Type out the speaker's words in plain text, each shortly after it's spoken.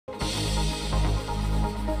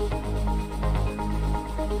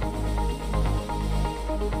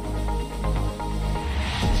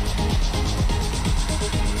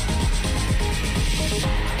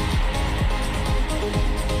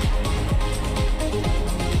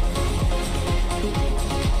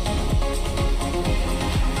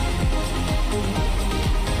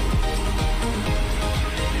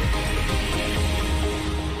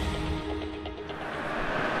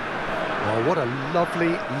lovely,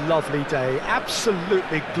 lovely day.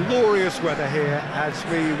 Absolutely glorious weather here as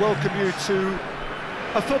we welcome you to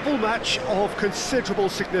a football match of considerable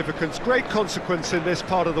significance, great consequence in this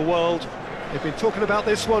part of the world. They've been talking about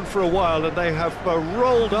this one for a while and they have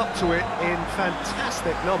rolled up to it in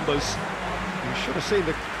fantastic numbers. You should have seen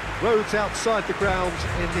the roads outside the ground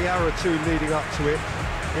in the hour or two leading up to it.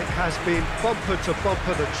 It has been bumper to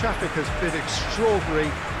bumper, the traffic has been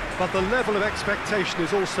extraordinary, but the level of expectation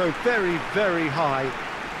is also very, very high.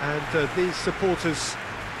 And these supporters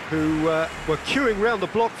who were queuing round the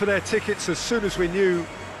block for their tickets as soon as we knew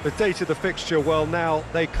the date of the fixture, well, now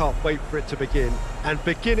they can't wait for it to begin. And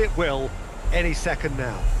begin it will any second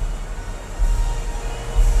now.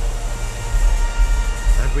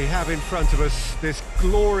 And we have in front of us this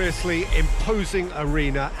gloriously imposing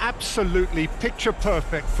arena, absolutely picture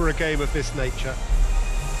perfect for a game of this nature.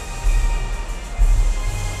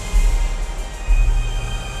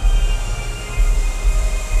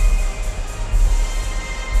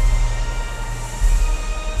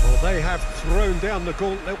 Well, they have thrown down the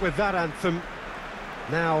gauntlet with that anthem.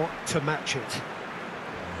 Now to match it.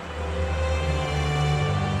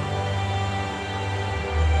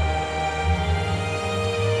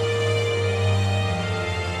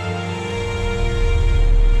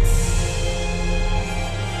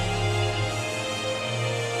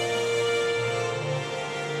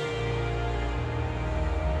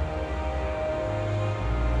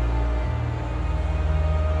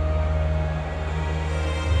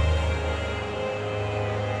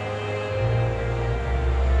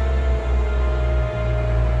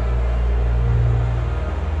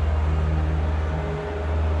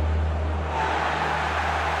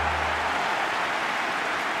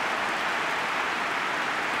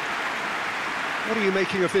 What are you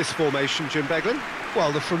making of this formation, Jim Beglin?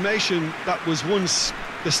 Well, the formation that was once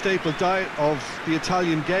the staple diet of the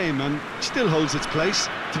Italian game and still holds its place.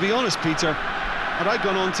 To be honest, Peter, had I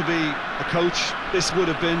gone on to be a coach, this would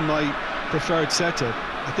have been my preferred setup.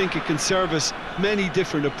 I think it can service many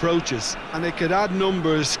different approaches and it could add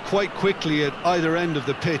numbers quite quickly at either end of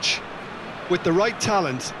the pitch. With the right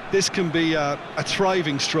talent, this can be a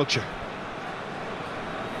thriving structure.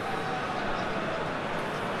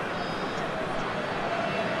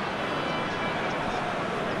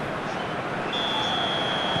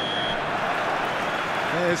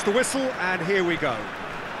 There's the whistle, and here we go.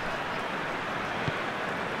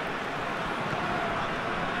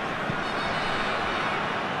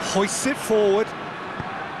 Hoists it forward.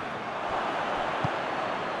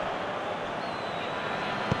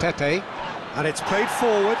 Pepe, and it's played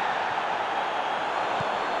forward.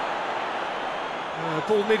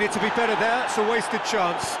 Ball needed to be better there, it's a wasted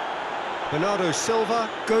chance. Bernardo Silva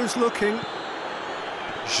goes looking.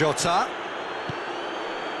 Jota.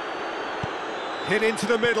 Hit into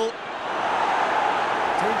the middle.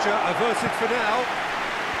 Danger averted for now.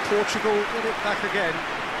 Portugal get it back again.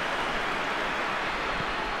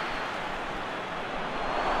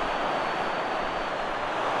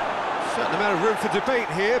 Certain amount of room for debate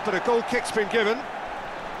here, but a goal kick's been given.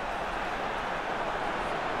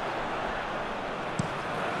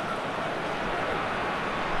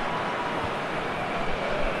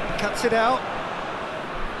 Cuts it out.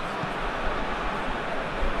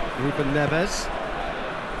 Ruben Neves.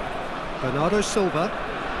 Bernardo Silva.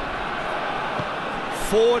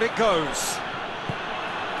 Forward it goes.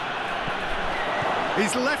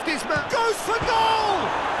 He's left his man. Goes for goal!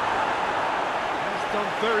 He's done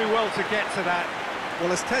very well to get to that.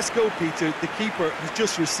 Well, as tests go, Peter, the keeper has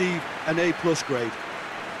just received an A+ grade.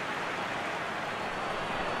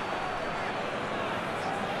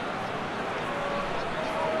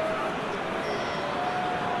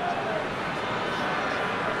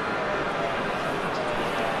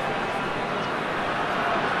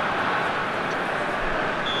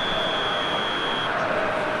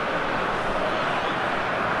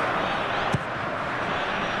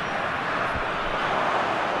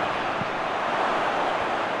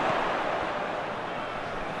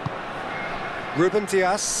 Ruben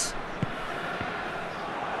Dias.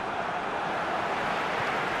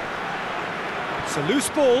 It's a loose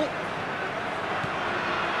ball.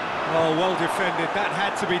 Oh, well defended, that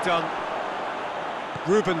had to be done.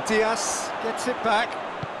 Ruben Dias gets it back.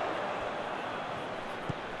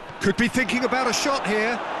 Could be thinking about a shot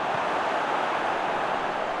here.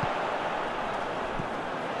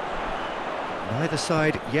 Neither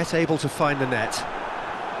side yet able to find the net.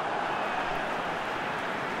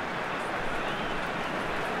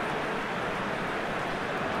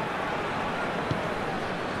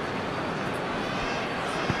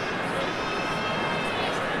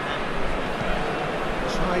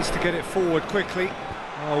 To get it forward quickly,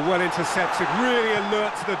 Oh, well intercepted, really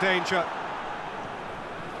alert to the danger.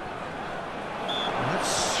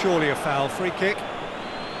 That's surely a foul, free kick.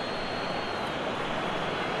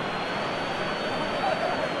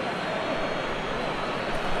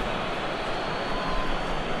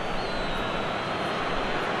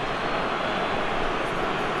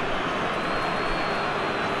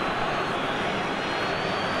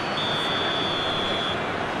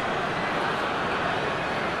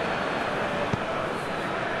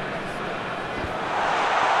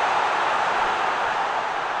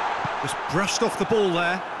 Just brushed off the ball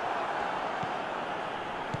there.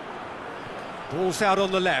 Ball's out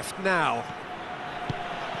on the left now.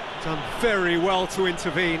 Done very well to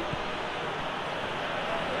intervene.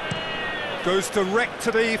 Goes direct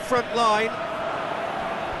to the front line.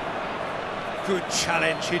 Good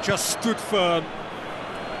challenge, he just stood firm.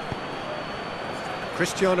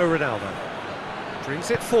 Cristiano Ronaldo brings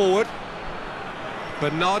it forward.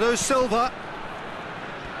 Bernardo Silva.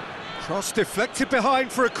 Cross deflected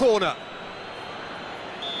behind for a corner.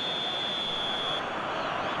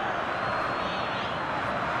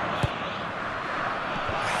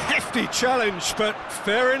 Hefty challenge, but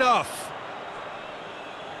fair enough.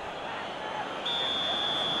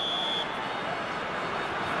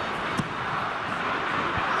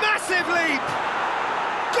 Massive leap!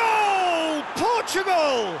 Goal!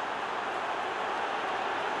 Portugal!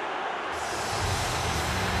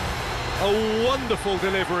 A wonderful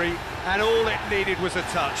delivery, and all it needed was a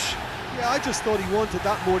touch. Yeah, I just thought he wanted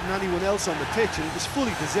that more than anyone else on the pitch, and it was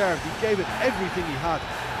fully deserved. He gave it everything he had.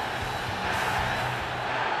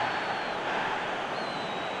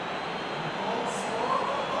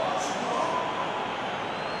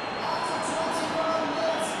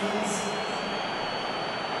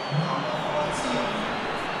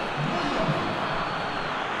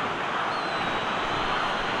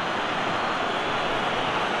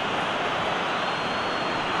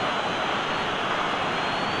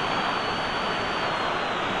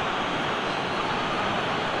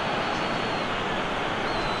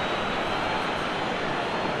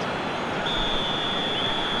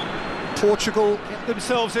 Portugal get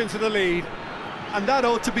themselves into the lead. And that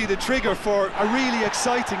ought to be the trigger for a really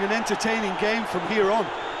exciting and entertaining game from here on.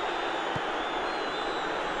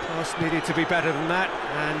 Pass needed to be better than that,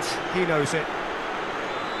 and he knows it.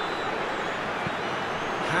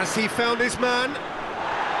 Has he found his man?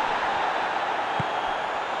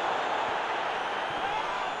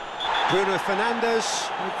 Bruno Fernandes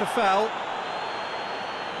with the foul.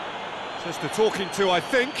 Just a talking to, I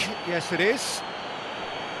think. Yes, it is.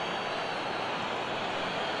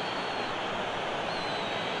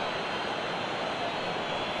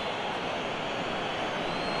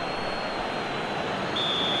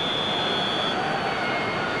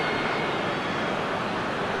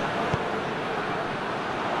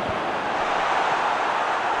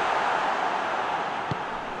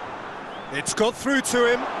 It's got through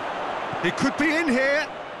to him. He could be in here.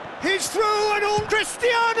 He's through and all.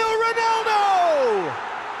 Cristiano Ronaldo!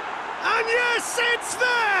 And yes, it's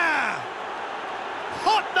there!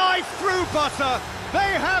 Hot knife through butter.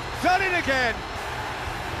 They have done it again.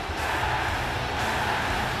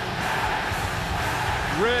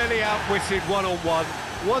 Really outwitted one-on-one.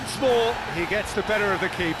 Once more, he gets the better of the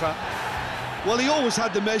keeper. Well, he always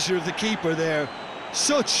had the measure of the keeper there.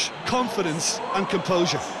 Such confidence and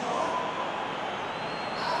composure.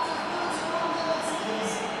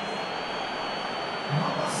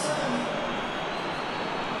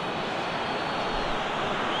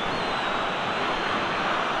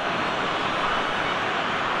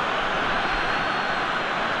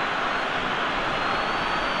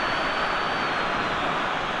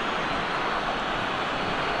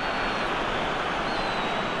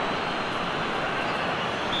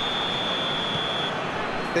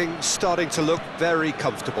 Things starting to look very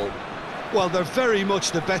comfortable. Well, they're very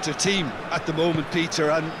much the better team at the moment, Peter,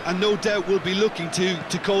 and no doubt will be looking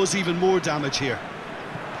to cause even more damage here.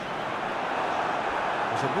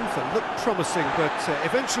 It was a move that looked promising, but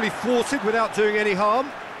eventually thwarted without doing any harm.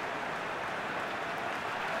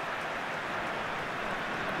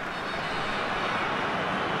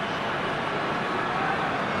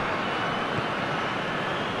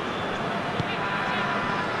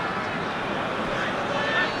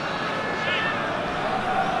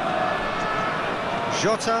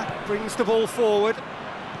 Jota brings the ball forward.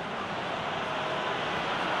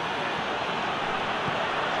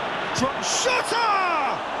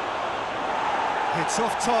 Jota! It's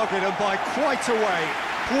off target and by quite a way.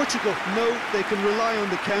 Portugal know they can rely on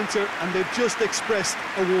the counter, and they've just expressed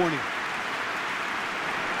a warning.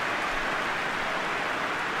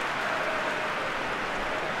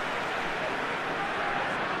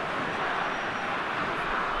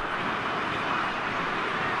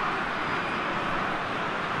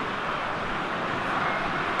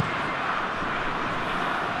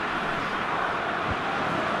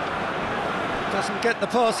 Doesn't get the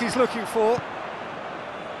pass he's looking for.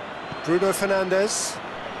 Bruno Fernandes.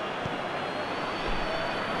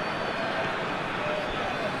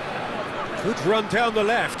 Good run down the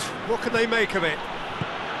left. What can they make of it?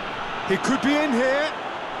 He could be in here.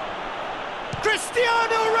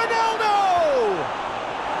 Cristiano Ronaldo!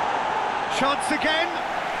 Chance again?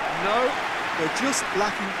 No. They're just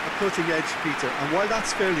lacking a cutting edge, Peter, and while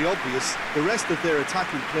that's fairly obvious, the rest of their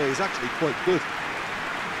attacking play is actually quite good.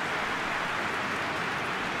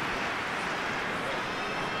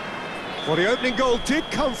 Well, the opening goal did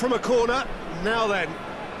come from a corner. Now then.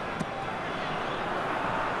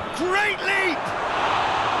 Great leap!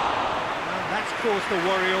 And that's caused a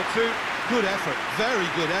worry or two. Good effort, very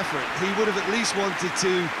good effort. He would have at least wanted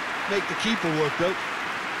to make the keeper work, though.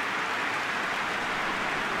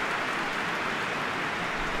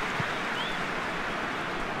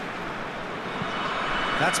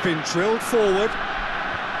 That's been drilled forward.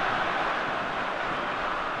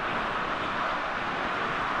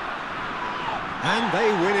 And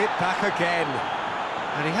they win it back again.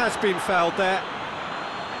 And he has been fouled there.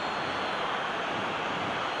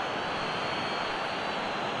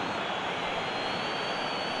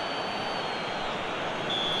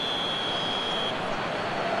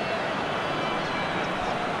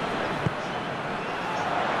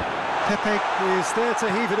 Pepe is there to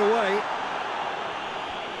heave it away.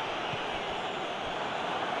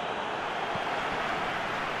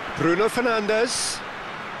 Bruno Fernandes.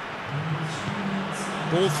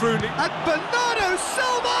 Ball through, and Bernardo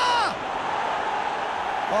Silva!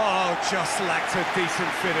 Oh, just lacked a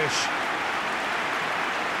decent finish.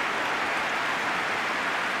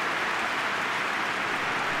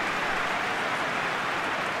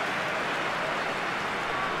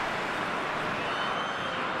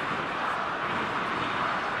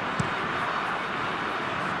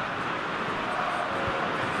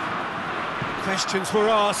 Questions were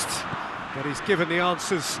asked, but he's given the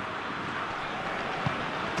answers.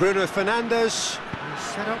 Bruno Fernandes has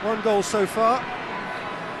set up one goal so far.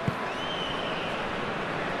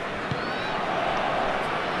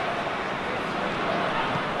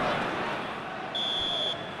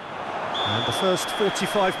 And the first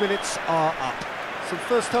 45 minutes are up. Some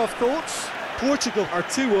first half thoughts? Portugal are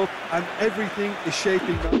 2 up and everything is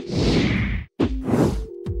shaping up.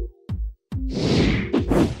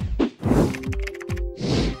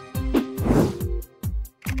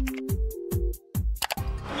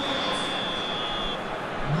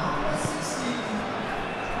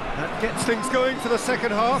 Gets things going for the second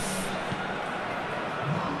half.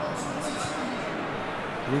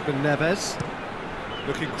 Ruben Neves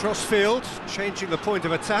looking cross-field, changing the point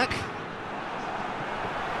of attack.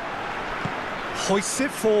 Hoists it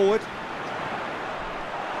forward.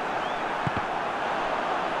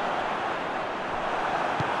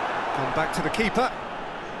 Come back to the keeper.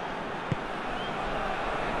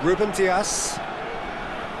 Ruben Dias.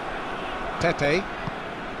 Pepe.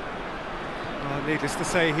 Needless to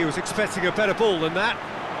say, he was expecting a better ball than that.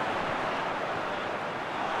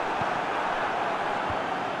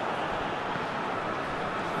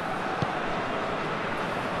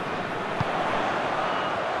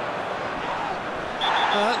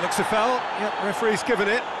 Looks a foul. Yep, referee's given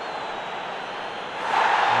it.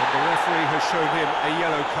 And the referee has shown him a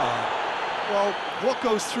yellow card. Well, what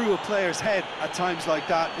goes through a player's head at times like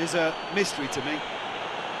that is a mystery to me.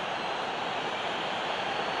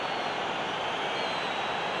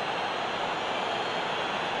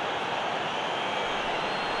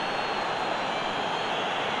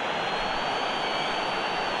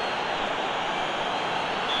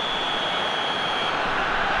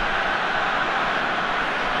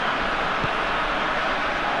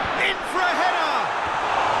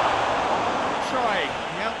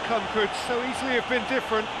 Could so easily have been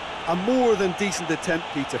different. A more than decent attempt,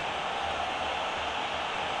 Peter.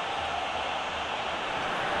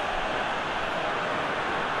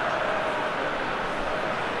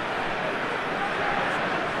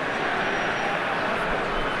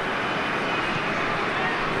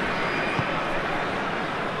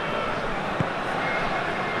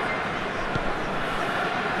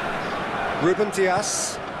 Ruben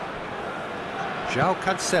Dias. João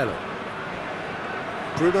Cancelo.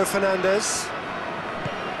 Bruno Fernandes.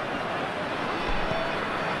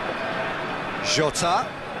 Jota.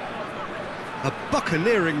 A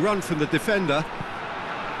buccaneering run from the defender. Oh,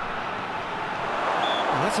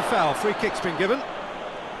 that's a foul. Free kick's been given.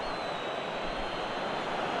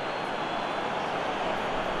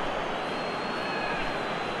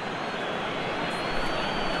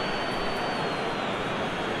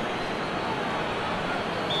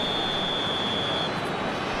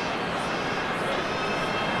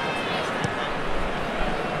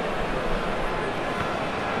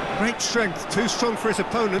 great strength, too strong for his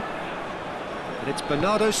opponent. And it's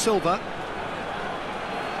Bernardo Silva.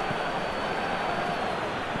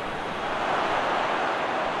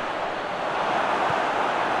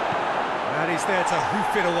 And he's there to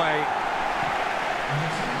hoof it away.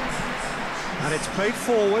 And it's played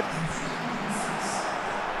forward.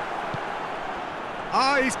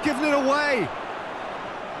 Ah, he's given it away.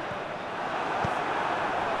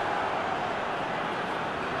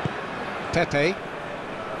 Pepe.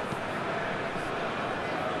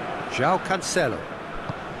 João Cancelo.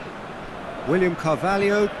 William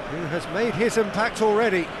Carvalho, who has made his impact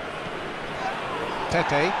already.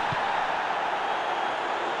 Pepe.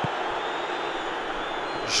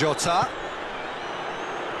 Jota.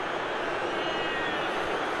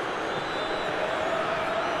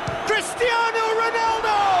 Cristiano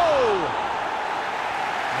Ronaldo!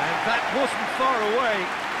 And that wasn't far away.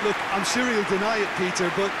 Look, I'm sure he'll deny it, Peter,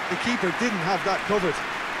 but the keeper didn't have that covered.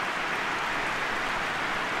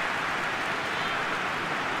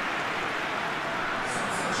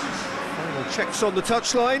 Final checks on the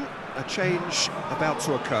touchline. A change about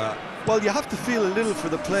to occur. Well, you have to feel a little for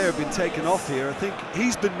the player being taken off here. I think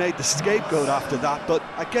he's been made the scapegoat after that, but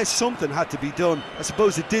I guess something had to be done. I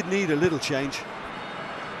suppose it did need a little change.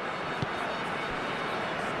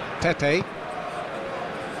 Pepe.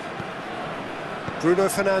 Bruno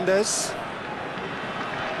Fernandes.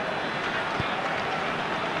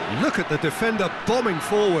 Look at the defender bombing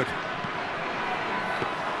forward.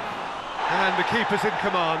 And the keeper's in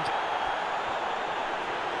command.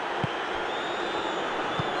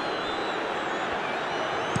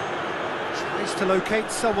 Tries to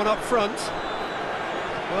locate someone up front.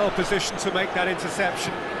 Well positioned to make that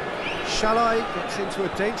interception. Shalai gets into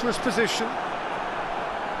a dangerous position.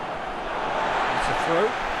 It's a throw.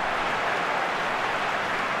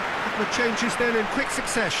 Couple of changes then in quick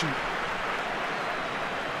succession.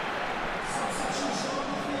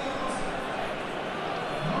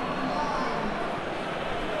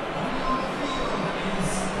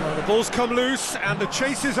 Well, the ball's come loose and the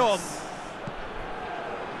chase is on.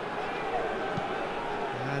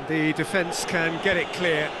 And the defence can get it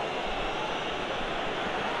clear.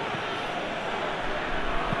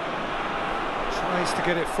 Tries to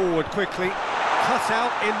get it forward quickly. Cut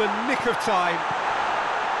out in the nick of time.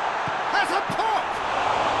 Has a pop!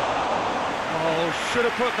 Oh, should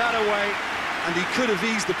have put that away. And he could have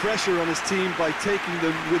eased the pressure on his team by taking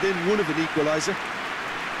them within one of an equaliser.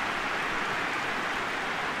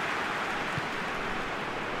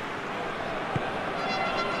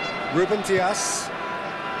 Ruben Dias.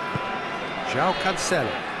 João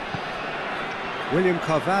Cancelo. William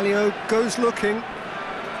Carvalho goes looking.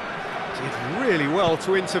 Did really well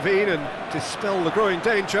to intervene and dispel the growing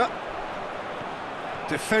danger.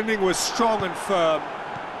 Defending was strong and firm.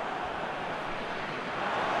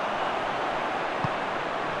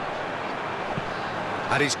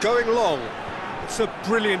 And he's going long. It's a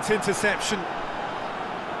brilliant interception.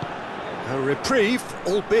 A reprieve,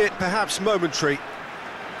 albeit perhaps momentary.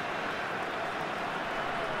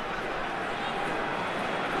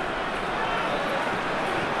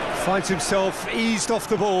 Finds himself eased off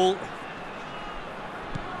the ball.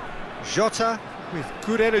 Jota with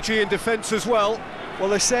good energy in defence as well. Well,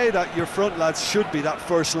 they say that your front lads should be that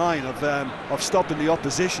first line of stopping the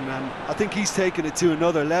opposition, and I think he's taken it to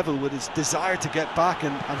another level with his desire to get back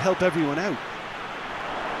and help everyone out.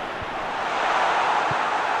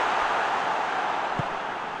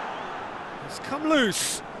 It's come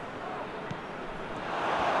loose.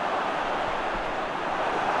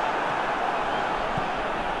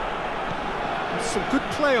 Some good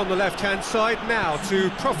play on the left-hand side now to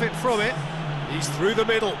profit from it. He's through the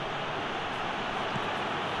middle.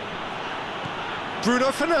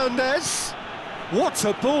 Bruno Fernandes. What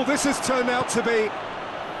a ball this has turned out to be.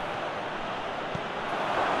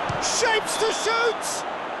 Shapes to shoot!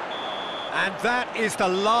 And that is the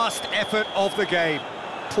last effort of the game.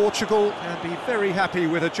 Portugal can be very happy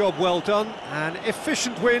with a job well done, an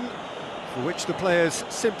efficient win for which the players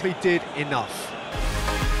simply did enough.